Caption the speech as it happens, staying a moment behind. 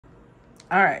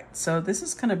All right, so this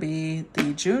is going to be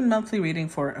the June monthly reading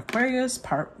for Aquarius,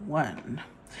 part 1.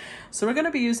 So we're going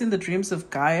to be using the Dreams of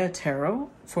Gaia Tarot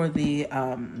for the,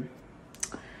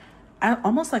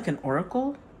 almost like an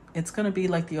oracle. It's going to be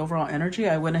like the overall energy.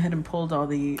 I went ahead and pulled all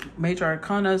the major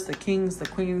arcanas, the kings, the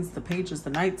queens, the pages, the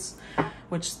knights,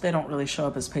 which they don't really show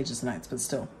up as pages and knights, but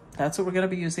still. That's what we're going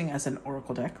to be using as an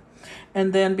oracle deck.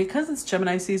 And then because it's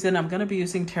Gemini season, I'm going to be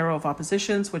using Tarot of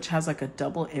Oppositions, which has like a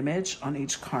double image on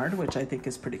each card, which I think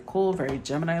is pretty cool, very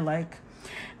Gemini-like.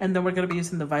 And then we're going to be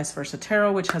using the Vice Versa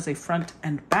Tarot, which has a front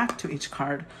and back to each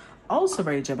card, also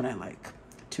very Gemini-like,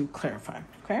 to clarify,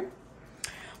 okay?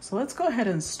 So let's go ahead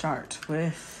and start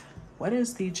with what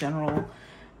is the general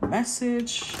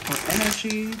message or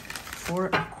energy for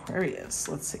Aquarius.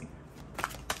 Let's see.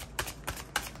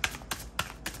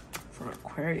 For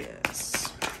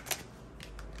Aquarius.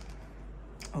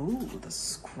 Oh, the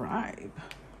Scribe.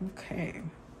 Okay.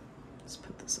 Let's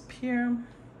put this up here.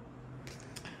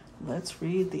 Let's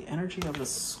read the energy of the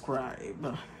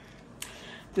Scribe.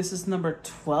 This is number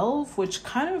 12, which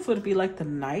kind of would be like the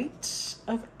Knight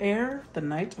of Air, the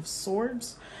Knight of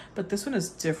Swords, but this one is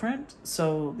different.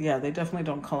 So yeah, they definitely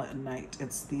don't call it a knight.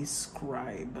 It's the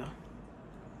Scribe.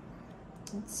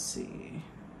 Let's see.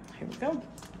 Here we go.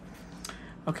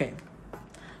 Okay.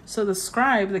 So the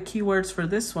Scribe, the keywords for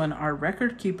this one are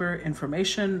record keeper,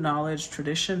 information, knowledge,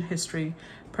 tradition, history,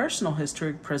 personal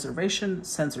history, preservation,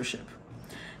 censorship.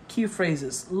 Key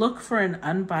phrases: look for an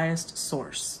unbiased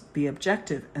source, be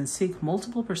objective and seek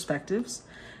multiple perspectives,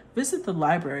 visit the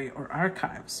library or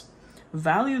archives,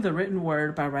 value the written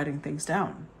word by writing things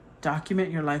down,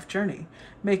 document your life journey,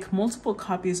 make multiple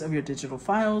copies of your digital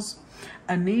files,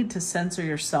 a need to censor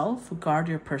yourself, guard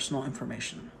your personal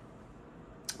information.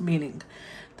 Meaning,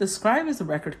 the Scribe is the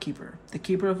record keeper, the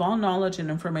keeper of all knowledge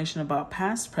and information about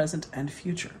past, present, and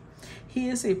future. He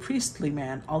is a priestly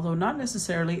man, although not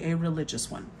necessarily a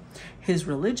religious one. His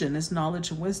religion is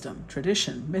knowledge and wisdom,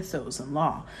 tradition, mythos and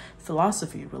law,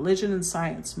 philosophy, religion and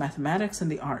science, mathematics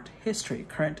and the art, history,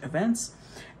 current events,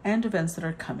 and events that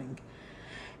are coming.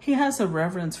 He has a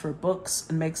reverence for books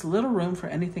and makes little room for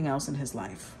anything else in his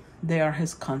life. They are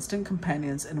his constant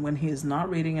companions, and when he is not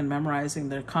reading and memorizing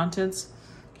their contents,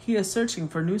 he is searching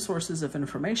for new sources of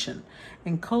information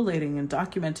and collating and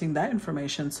documenting that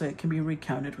information so it can be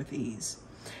recounted with ease.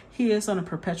 He is on a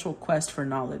perpetual quest for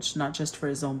knowledge, not just for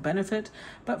his own benefit,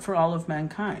 but for all of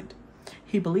mankind.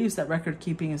 He believes that record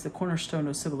keeping is the cornerstone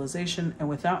of civilization, and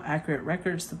without accurate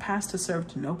records, the past has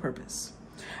served no purpose.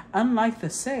 Unlike the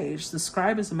sage, the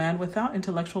Scribe is a man without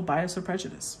intellectual bias or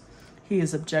prejudice. He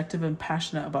is objective and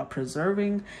passionate about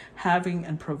preserving, having,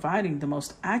 and providing the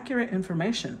most accurate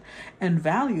information, and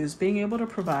values being able to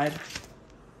provide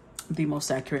the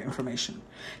most accurate information.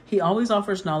 He always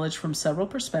offers knowledge from several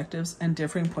perspectives and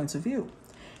differing points of view.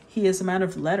 He is a man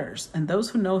of letters, and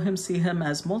those who know him see him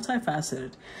as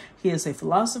multifaceted. He is a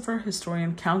philosopher,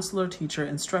 historian, counselor, teacher,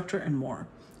 instructor, and more.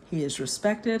 He is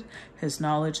respected. His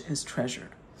knowledge is treasured.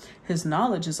 His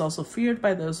knowledge is also feared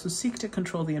by those who seek to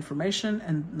control the information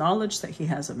and knowledge that he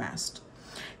has amassed.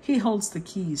 He holds the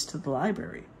keys to the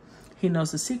library. He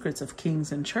knows the secrets of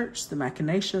kings and church, the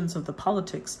machinations of the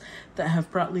politics that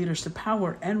have brought leaders to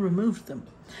power and removed them.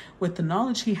 With the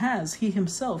knowledge he has, he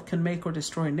himself can make or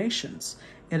destroy nations.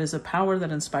 It is a power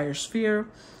that inspires fear,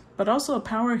 but also a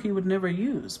power he would never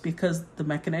use because the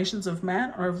machinations of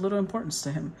man are of little importance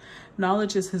to him.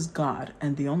 Knowledge is his God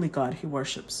and the only God he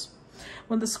worships.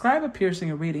 When the Scribe appears in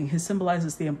your reading, he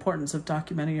symbolizes the importance of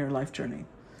documenting your life journey.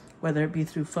 Whether it be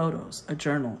through photos, a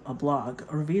journal, a blog,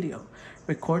 or video,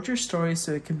 record your story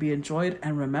so it can be enjoyed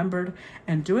and remembered,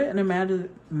 and do it in a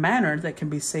manner that can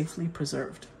be safely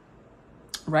preserved.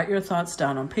 Write your thoughts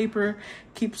down on paper.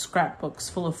 Keep scrapbooks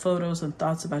full of photos and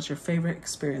thoughts about your favorite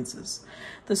experiences.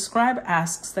 The Scribe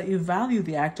asks that you value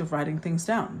the act of writing things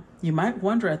down. You might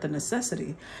wonder at the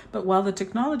necessity, but while the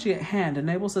technology at hand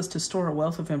enables us to store a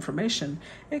wealth of information,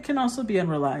 it can also be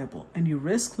unreliable, and you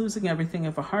risk losing everything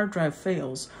if a hard drive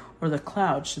fails or the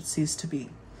cloud should cease to be.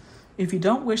 If you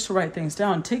don't wish to write things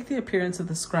down, take the appearance of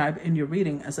the Scribe in your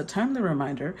reading as a timely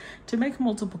reminder to make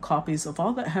multiple copies of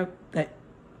all that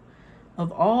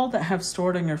have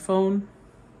stored on your phone.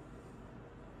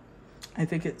 I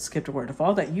think it skipped a word. Of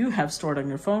all that you have stored on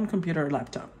your phone, computer, or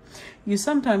laptop. You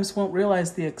sometimes won't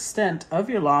realize the extent of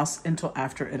your loss until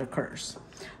after it occurs.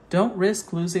 Don't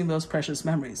risk losing those precious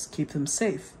memories. Keep them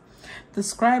safe. The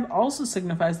Scribe also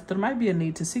signifies that there might be a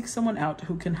need to seek someone out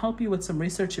who can help you with some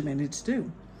research you may need to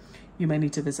do. You may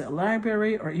need to visit a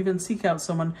library or even seek out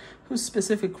someone whose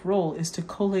specific role is to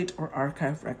collate or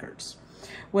archive records.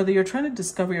 Whether you're trying to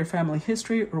discover your family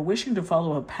history or wishing to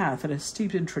follow a path that is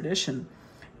steeped in tradition,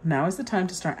 Now is the time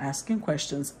to start asking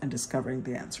questions and discovering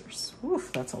the answers.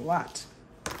 Oof, that's a lot.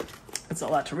 It's a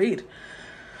lot to read.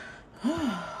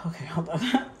 Okay, hold on.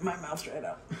 My mouth's dried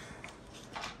out.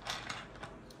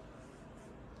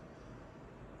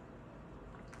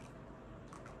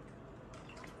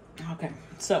 Okay,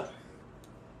 so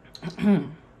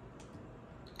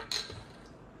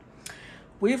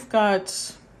we've got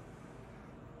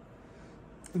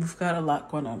a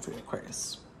lot going on for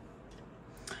Aquarius.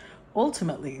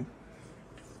 Ultimately,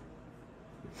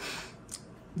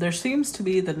 there seems to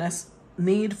be the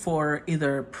need for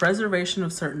either preservation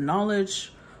of certain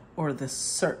knowledge or the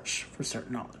search for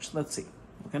certain knowledge. Let's see.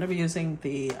 We're going to be using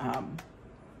the,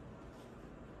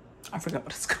 I forgot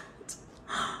what it's called.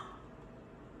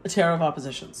 The Tarot of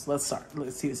Oppositions. Let's start.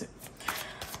 Let's use it.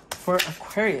 For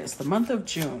Aquarius, the month of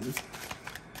June.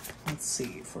 Let's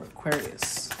see. For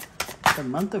Aquarius, the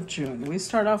month of June. We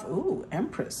start off, ooh,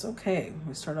 Empress. Okay.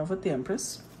 We start off with the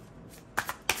Empress.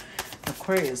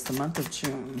 Aquarius, the month of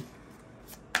June.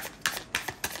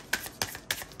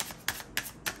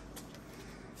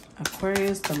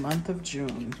 Aquarius, the month of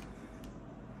June.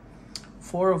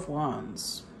 Four of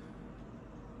Wands.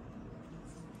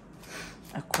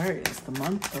 Aquarius, the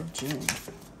month of June.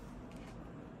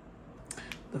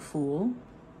 The Fool.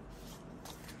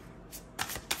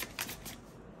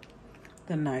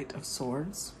 The Knight of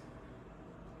Swords.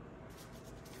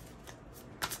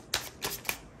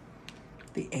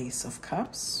 The Ace of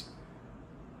Cups.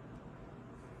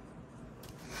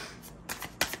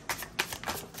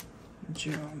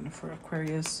 June for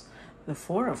Aquarius, the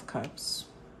Four of Cups.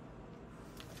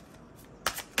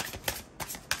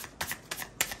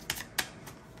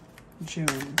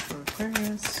 June for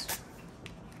Aquarius,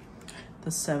 the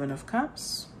Seven of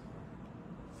Cups.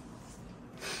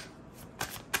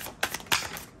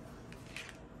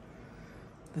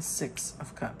 The Six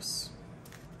of Cups.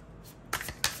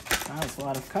 That was a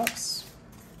lot of cups.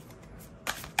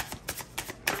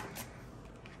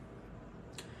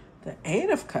 The Eight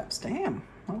of Cups, damn,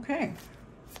 okay.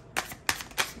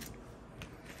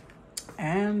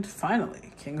 And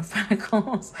finally, King of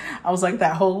Pentacles. I was like,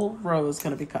 that whole row is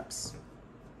gonna be cups.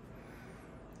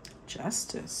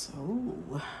 Justice,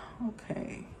 oh,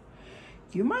 okay.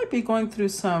 You might be going through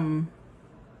some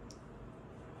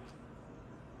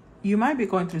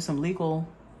legal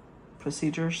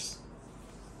procedures,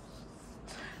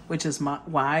 which is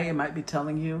why it might be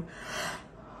telling you,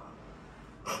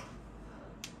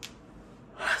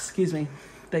 excuse me,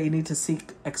 that you need to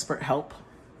seek expert help.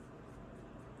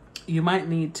 You might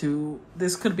need to,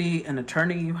 this could be an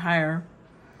attorney you hire.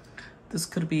 This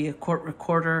could be a court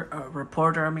reporter, not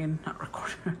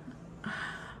recorder.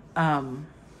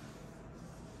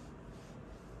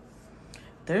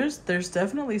 There's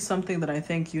definitely something that I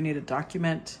think you need to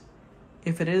document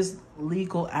if it is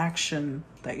legal action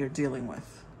that you're dealing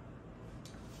with.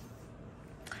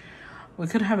 We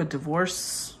could have a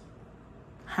divorce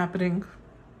happening.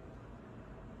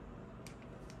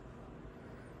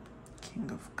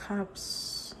 King of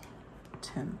Cups,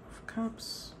 Ten of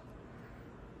Cups,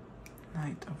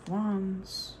 Knight of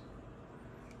Wands,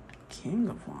 King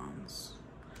of Wands,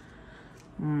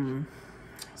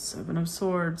 Seven of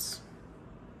Swords.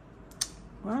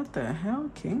 What the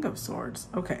hell? King of Swords.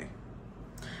 Okay.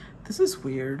 This is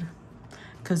weird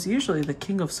because usually the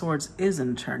King of Swords is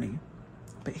an attorney,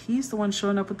 but he's the one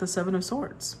showing up with the Seven of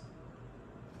Swords.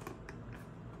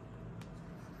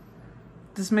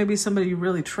 This may be somebody you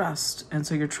really trust, and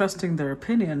so you're trusting their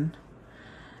opinion.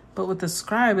 But with the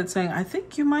Scribe, it's saying, I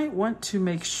think you might want to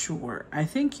make sure. I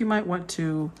think you might want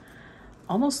to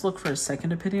almost look for a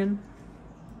second opinion.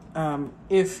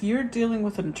 If you're dealing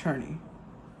with an attorney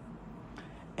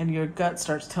and your gut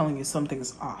starts telling you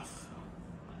something's off,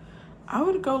 I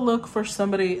would go look for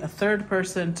somebody, a third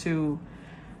person,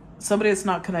 somebody that's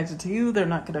not connected to you, they're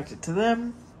not connected to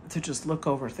them, to just look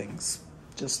over things.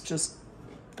 Just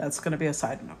that's going to be a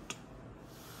side note.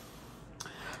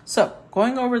 So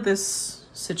going over this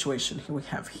situation we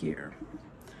have here,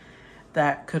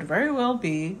 that could very well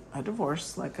be a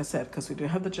divorce, like I said, because we do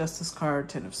have the Justice card,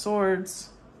 Ten of Swords.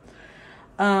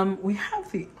 We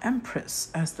have the Empress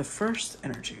as the first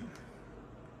energy.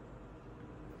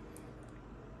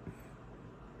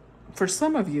 For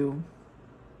some of you,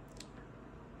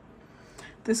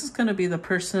 this is going to be the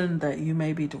person that you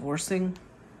may be divorcing.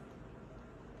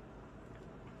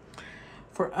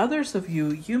 For others of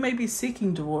you, you may be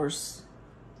seeking divorce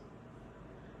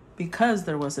because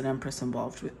there was an Empress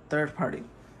involved with third party.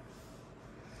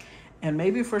 And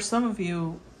maybe for some of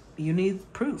you, you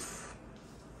need proof.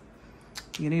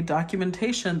 You need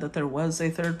documentation that there was a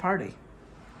third party.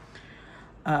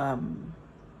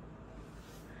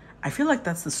 I feel like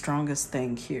that's the strongest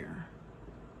thing here.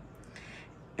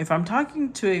 If I'm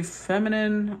talking to a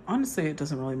feminine, honestly, it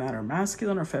doesn't really matter,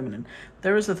 masculine or feminine,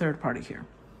 there is a third party here.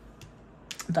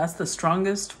 That's the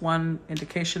strongest one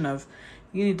indication of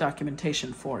you need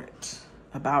documentation for it,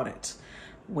 about it,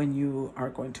 when you are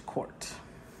going to court.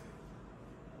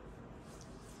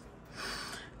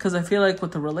 Because I feel like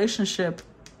with the relationship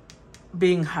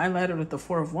being highlighted with the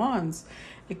Four of Wands,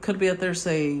 it could be that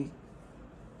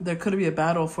there could be a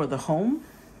battle for the home.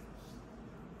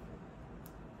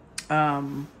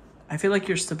 I feel like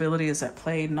your stability is at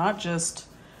play, not just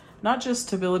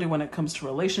stability when it comes to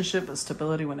relationship, but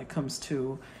stability when it comes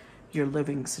to your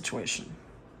living situation.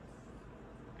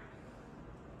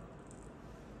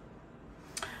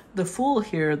 The Fool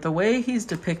here, the way he's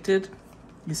depicted,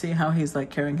 you see how he's like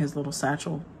carrying his little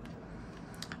satchel?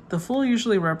 The Fool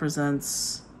usually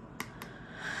represents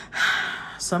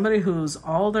somebody whose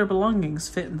all their belongings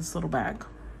fit in this little bag.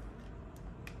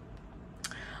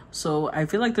 So I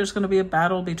feel like there's going to be a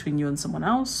battle between you and someone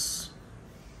else.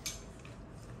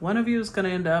 One of you is going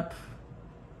to end up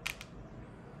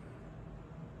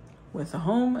with a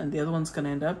home, and the other one's going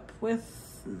to end up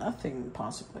with nothing,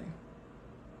 possibly.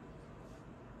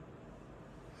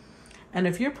 And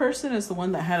if your person is the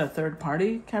one that had a third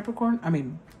party, Capricorn, I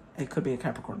mean, it could be a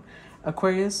Capricorn,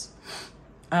 Aquarius,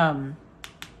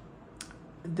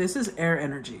 this is air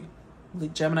energy,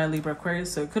 Gemini, Libra,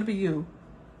 Aquarius, so it could be you.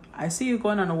 I see you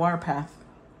going on a warpath.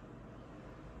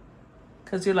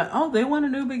 Because you're like, oh, they want a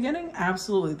new beginning?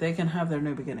 Absolutely, they can have their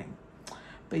new beginning.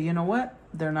 But you know what?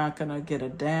 They're not going to get a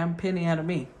damn penny out of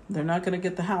me. They're not going to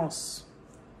get the house.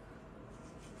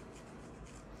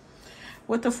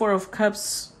 With the Four of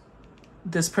Cups,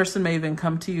 this person may even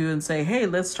come to you and say, hey,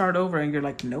 let's start over. And you're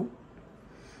like, nope.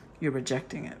 You're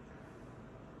rejecting it.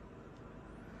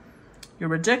 You're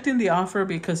rejecting the offer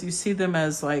because you see them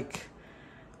as like,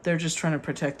 they're just trying to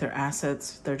protect their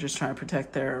assets. They're just trying to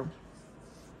protect their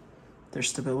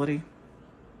stability.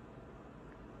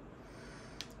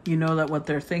 You know that what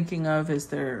they're thinking of is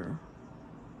their,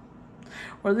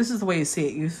 or this is the way you see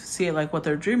it. You see it like what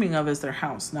they're dreaming of is their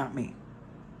house, not me.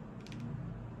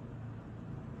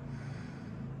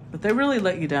 But they really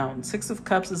let you down. Six of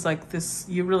Cups is like this.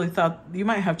 You really thought you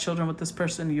might have children with this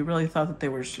person. You really thought that they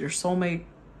were your soulmate.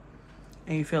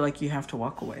 And you feel like you have to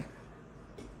walk away.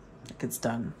 Like it's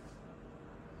done.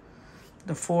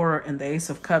 The Four and the Ace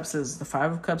of Cups is the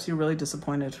Five of Cups. You're really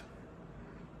disappointed.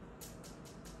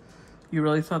 You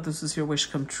really thought this was your wish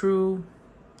come true.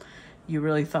 You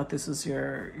really thought this was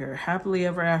your happily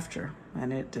ever after.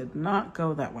 And it did not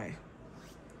go that way.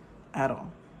 At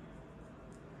all.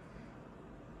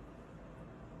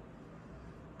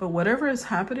 But whatever is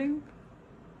happening,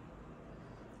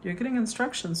 you're getting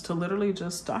instructions to literally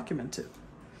just document it.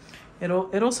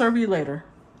 It'll serve you later.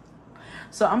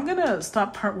 So I'm gonna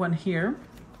stop part 1 here.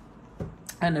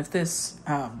 And if this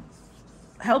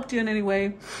helped you in any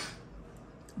way,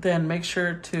 then make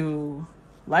sure to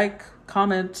like,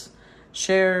 comment,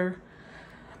 share.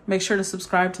 Make sure to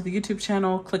subscribe to the YouTube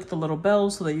channel. Click the little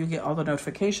bell so that you get all the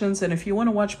notifications. And if you want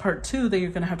to watch part 2, then you're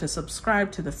going to have to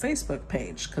subscribe to the Facebook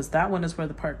page, because that one is where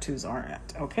the part 2s are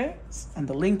at. Okay? And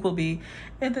the link will be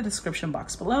in the description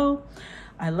box below.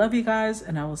 I love you guys,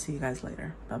 and I will see you guys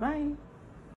later. Bye-bye.